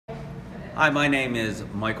Hi, my name is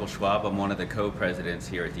Michael Schwab. I'm one of the co-presidents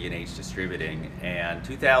here at D&H Distributing, and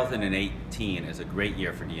 2018 is a great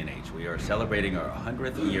year for D&H. We are celebrating our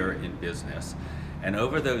 100th year in business, and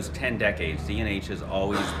over those 10 decades, D&H has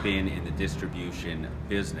always been in the distribution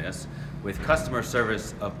business, with customer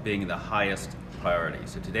service of being the highest priority.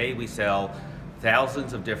 So today we sell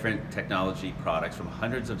thousands of different technology products from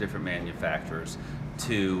hundreds of different manufacturers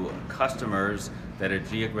to customers that are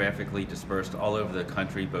geographically dispersed all over the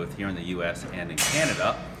country, both here in the US and in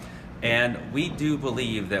Canada. And we do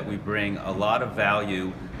believe that we bring a lot of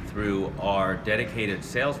value through our dedicated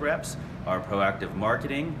sales reps, our proactive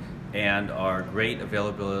marketing, and our great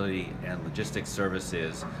availability and logistics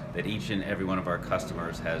services that each and every one of our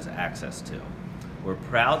customers has access to. We're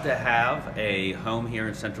proud to have a home here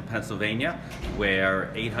in central Pennsylvania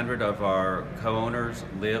where 800 of our co-owners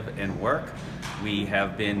live and work. We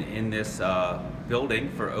have been in this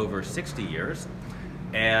building for over 60 years,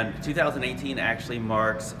 and 2018 actually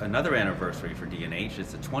marks another anniversary for D&H.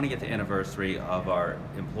 It's the 20th anniversary of our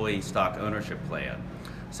employee stock ownership plan.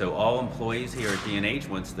 So all employees here at D&H,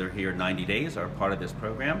 once they're here 90 days, are part of this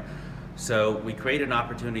program. So we create an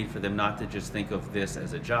opportunity for them not to just think of this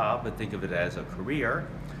as a job, but think of it as a career,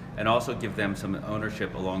 and also give them some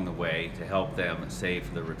ownership along the way to help them save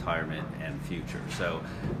for their retirement and future. So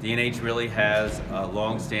D&H really has a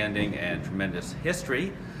long-standing and tremendous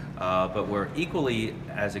history, but we're equally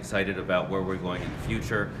as excited about where we're going in the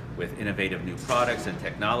future with innovative new products and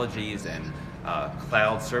technologies and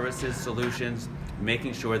cloud services solutions,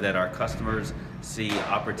 making sure that our customers see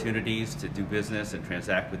opportunities to do business and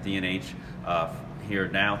transact with D&H here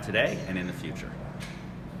now, today, and in the future.